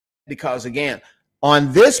because, again,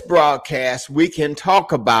 on this broadcast, we can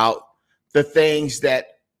talk about the things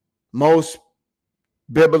that most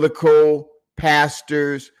biblical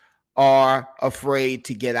pastors are afraid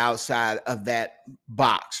to get outside of that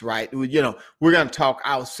box, right? You know, we're going to talk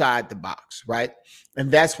outside the box, right? And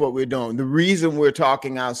that's what we're doing. The reason we're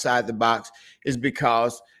talking outside the box is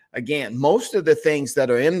because, again, most of the things that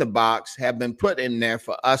are in the box have been put in there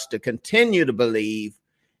for us to continue to believe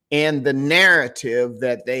in the narrative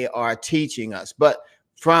that they are teaching us. But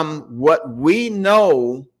from what we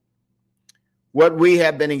know, what we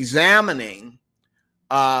have been examining,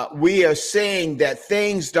 we are seeing that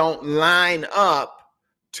things don't line up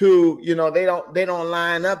to, you know, they don't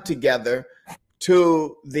line up together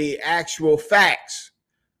to the actual facts.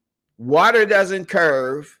 Water doesn't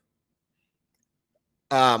curve.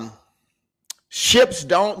 Ships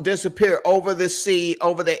don't disappear over the sea,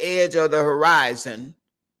 over the edge of the horizon.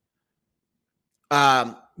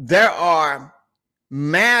 There are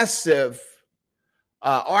massive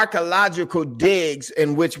archaeological digs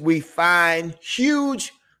in which we find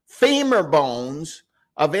huge femur bones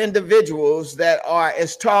of individuals that are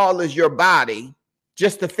as tall as your body,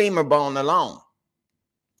 just the femur bone alone.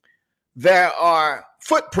 There are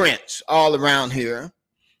footprints all around here,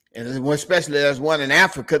 and especially there's one in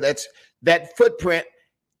Africa that footprint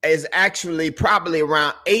is actually probably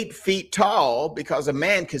around 8 feet tall, because a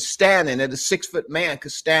man could stand in it. A 6-foot man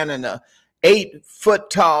could stand in a 8-foot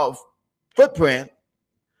tall footprint.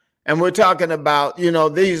 And we're talking about, you know,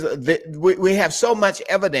 we have so much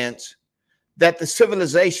evidence that the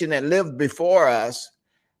civilization that lived before us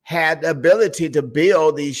had the ability to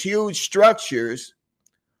build these huge structures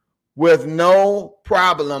with no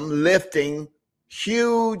problem lifting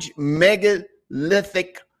huge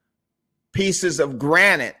megalithic pieces of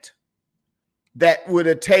granite that would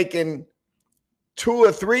have taken 2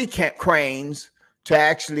 or 3 cranes to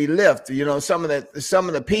actually lift. You know, some of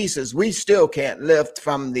the pieces we still can't lift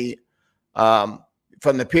from the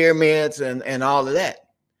pyramids and all of that.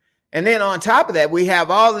 And then on top of that, we have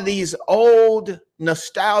all of these old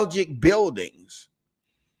nostalgic buildings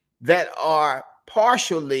that are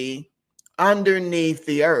partially underneath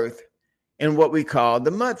the earth in what we call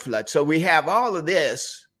the mud flood. So we have all of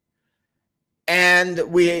this, and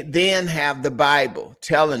we then have the Bible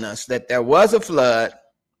telling us that there was a flood.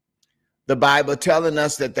 The Bible telling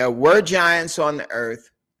us that there were giants on the earth.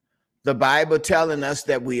 The Bible telling us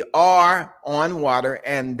that we are on water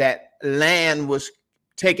and that land was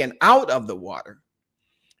taken out of the water,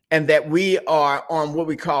 and that we are on what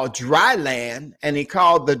we call dry land. And he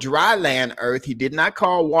called the dry land earth. He did not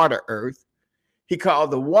call water earth. He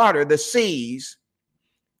called the water the seas.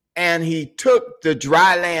 And he took the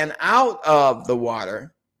dry land out of the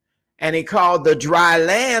water, and he called the dry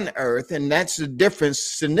land earth. And that's the difference,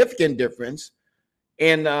 significant difference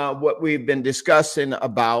in what we've been discussing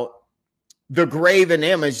about the graven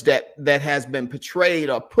image that has been portrayed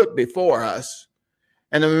or put before us.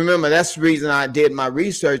 And remember, that's the reason I did my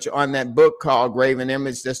research on that book called Graven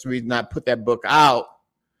Image. That's the reason I put that book out,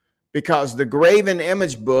 because the Graven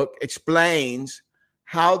Image book explains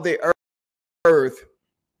how the earth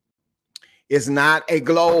is not a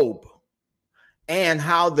globe, and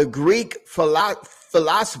how the Greek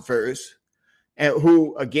philosophers, and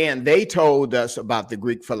who, again, they told us about the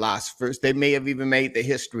Greek philosophers. They may have even made the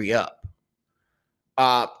history up,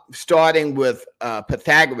 starting with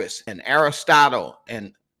Pythagoras and Aristotle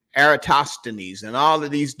and Eratosthenes and all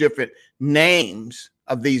of these different names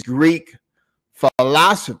of these Greek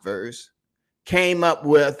philosophers came up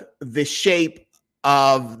with the shape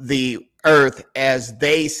of the earth as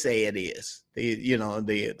they say it is,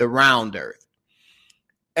 the round earth.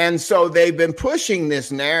 And so they've been pushing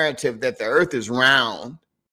this narrative that the earth is round